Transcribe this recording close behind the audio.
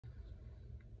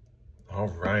All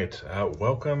right,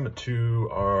 welcome to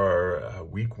our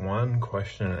week one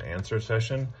question and answer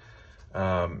session.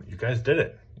 You guys did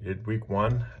it. You did week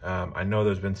one. I know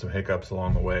there's been some hiccups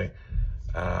along the way.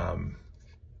 I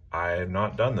have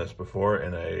not done this before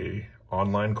in a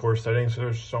online course setting, so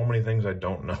there's so many things I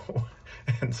don't know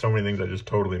and so many things I just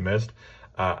totally missed.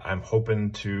 I'm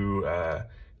hoping to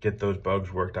get those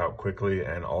bugs worked out quickly,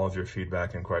 and all of your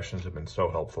feedback and questions have been so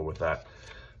helpful with that.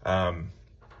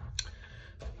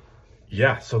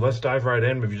 Yeah, so let's dive right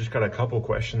in. We've just got a couple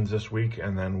questions this week,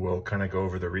 and then we'll kind of go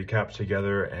over the recaps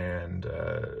together and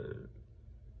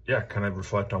kind of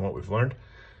reflect on what we've learned.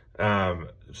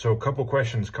 So a couple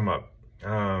questions come up.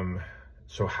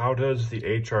 So how does the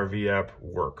HRV app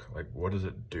work? Like, what does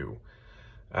it do?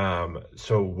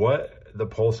 So what the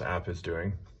Pulse app is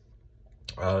doing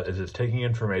is it's taking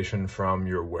information from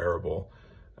your wearable.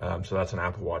 So that's an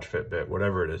Apple Watch, Fitbit,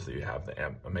 whatever it is that you have.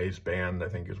 The Amaze Band, I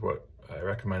think, is what I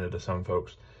recommended to some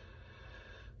folks.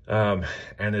 And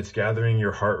it's gathering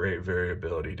your heart rate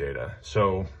variability data.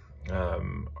 So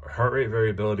heart rate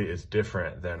variability is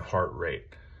different than heart rate.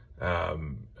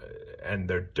 And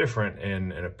they're different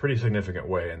in a pretty significant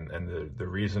way. And the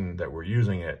reason that we're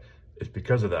using it is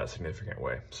because of that significant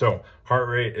way. So heart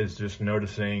rate is just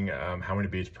noticing how many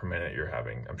beats per minute you're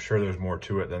having. I'm sure there's more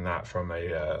to it than that from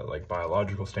a like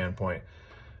biological standpoint.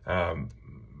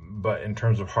 But in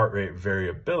terms of heart rate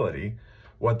variability,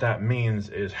 what that means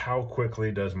is how quickly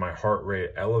does my heart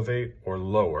rate elevate or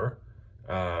lower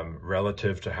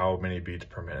relative to how many beats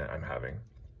per minute I'm having.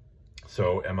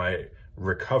 So am I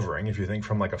recovering? If you think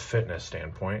from like a fitness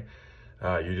standpoint,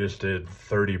 you just did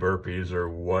 30 burpees or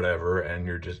whatever, and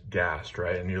you're just gassed,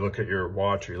 right? And you look at your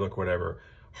watch or you look whatever,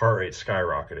 heart rate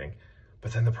skyrocketing.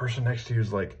 But then the person next to you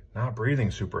is like not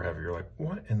breathing super heavy. You're like,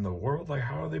 what in the world? Like,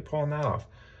 how are they pulling that off?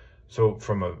 So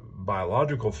from a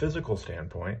biological, physical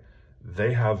standpoint,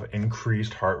 they have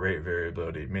increased heart rate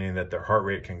variability, meaning that their heart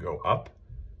rate can go up,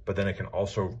 but then it can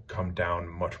also come down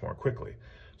much more quickly.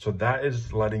 So that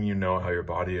is letting you know how your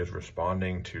body is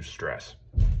responding to stress.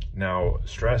 Now,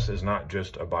 stress is not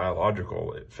just a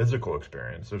biological, physical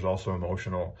experience. There's also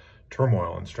emotional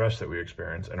turmoil and stress that we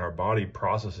experience, and our body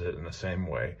processes it in the same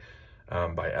way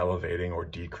by elevating or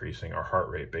decreasing our heart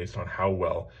rate based on how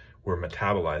well we're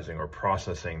metabolizing or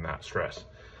processing that stress.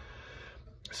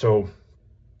 So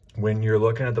when you're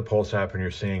looking at the Pulse app and you're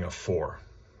seeing a 4,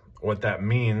 what that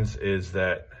means is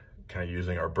that, kind of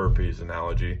using our burpees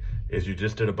analogy, is you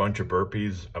just did a bunch of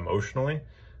burpees emotionally,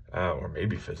 or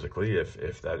maybe physically,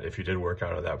 if you did work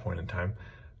out at that point in time,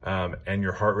 and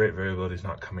your heart rate variability is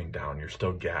not coming down. You're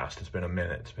still gassed. It's been a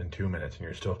minute, it's been 2 minutes,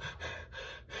 and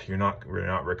we're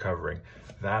not recovering.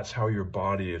 That's how your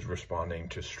body is responding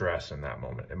to stress in that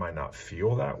moment. It might not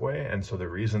feel that way, and so the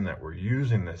reason that we're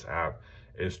using this app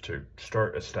is to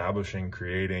start establishing,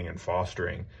 creating, and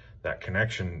fostering that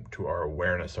connection to our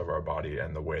awareness of our body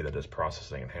and the way that it's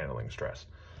processing and handling stress.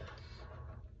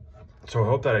 So I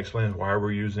hope that explains why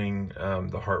we're using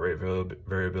the heart rate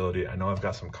variability. I know I've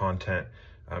got some content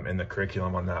in the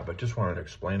curriculum on that, but just wanted to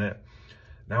explain it.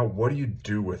 Now, what do you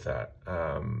do with that?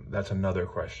 That's another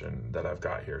question that I've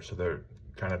got here. So they're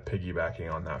kind of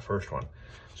piggybacking on that first one.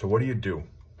 So what do you do?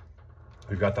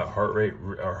 We've got that heart rate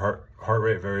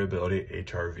variability,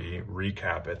 HRV,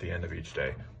 recap at the end of each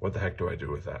day. What the heck do I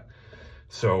do with that?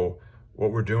 So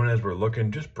what we're doing is we're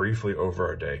looking just briefly over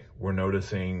our day. We're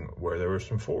noticing where there were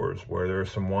some 4s, where there were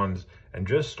some 1s, and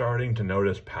just starting to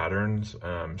notice patterns,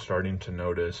 starting to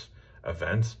notice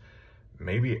events.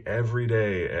 Maybe every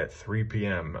day at 3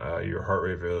 p.m., your heart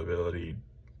rate variability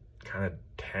kind of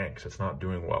tanks. It's not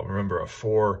doing well. Remember, a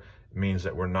 4 means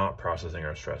that we're not processing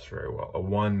our stress very well. A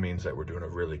 1 means that we're doing a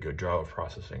really good job of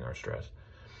processing our stress.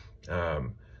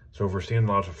 So if we're seeing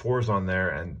lots of 4s on there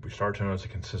and we start to notice a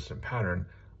consistent pattern,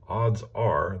 odds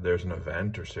are there's an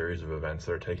event or series of events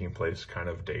that are taking place kind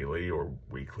of daily or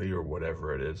weekly or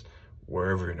whatever it is,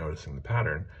 wherever you're noticing the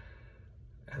pattern.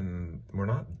 And we're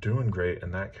not doing great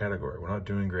in that category. We're not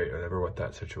doing great whatever what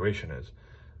that situation is.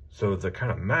 So the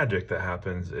kind of magic that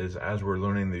happens is as we're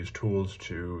learning these tools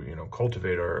to,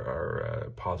 cultivate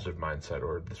our positive mindset,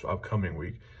 or this upcoming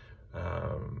week,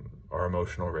 our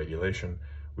emotional regulation,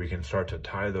 we can start to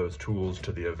tie those tools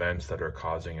to the events that are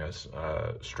causing us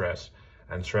stress,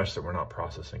 and stress that we're not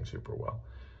processing super well.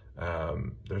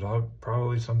 There's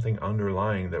probably something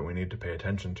underlying that we need to pay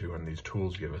attention to, and these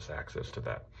tools give us access to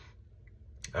that.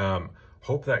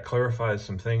 Hope that clarifies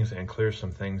some things and clears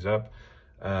some things up.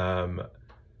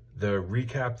 The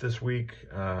recap this week,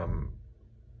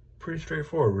 pretty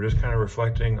straightforward. We're just kind of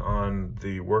reflecting on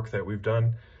the work that we've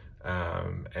done,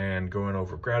 and going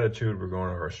over gratitude. We're going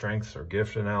over our strengths, our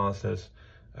gift analysis,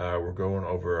 We're going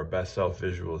over a best self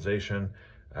visualization,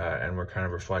 and we're kind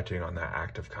of reflecting on that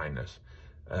act of kindness.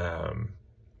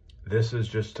 This is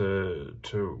just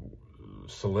to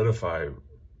solidify,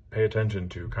 pay attention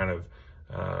to kind of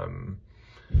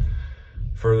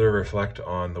further reflect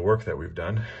on the work that we've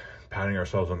done, patting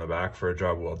ourselves on the back for a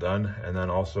job well done, and then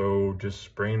also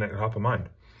just bringing it top of mind.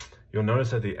 You'll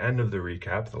notice at the end of the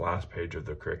recap, the last page of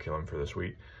the curriculum for this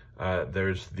week,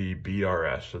 there's the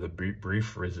BRS, so the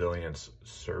Brief Resilience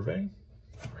Survey.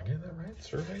 Am I getting that right?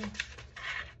 Survey?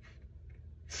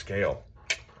 Scale.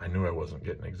 I knew I wasn't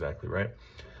getting exactly right.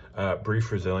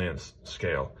 Brief Resilience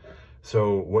Scale.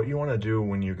 So what you want to do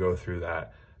when you go through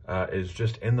that is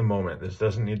just in the moment. This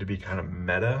doesn't need to be kind of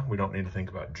meta. We don't need to think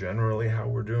about generally how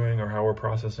we're doing or how we're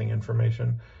processing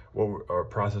information, or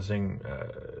processing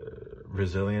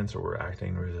resilience, or we're acting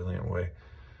in a resilient way.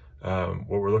 What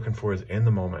we're looking for is in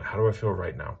the moment. How do I feel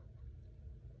right now?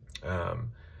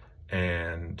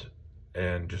 And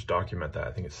just document that.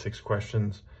 I think it's 6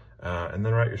 questions, and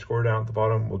then write your score down at the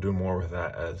bottom. We'll do more with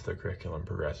that as the curriculum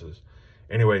progresses.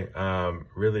 Anyway,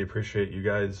 really appreciate you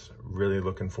guys. Really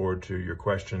looking forward to your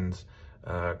questions,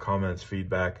 comments,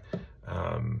 feedback.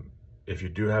 If you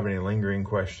do have any lingering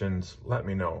questions, let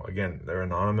me know. Again, they're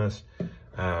anonymous.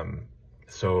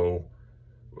 So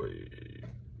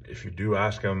if you do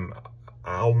ask them,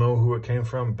 I'll know who it came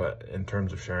from, but in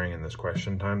terms of sharing in this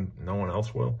question time, no one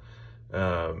else will.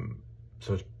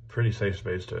 So it's pretty safe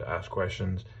space to ask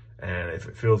questions. And if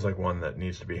it feels like one that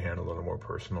needs to be handled in a more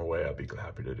personal way, I'll be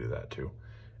happy to do that too.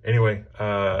 Anyway,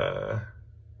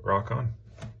 rock on.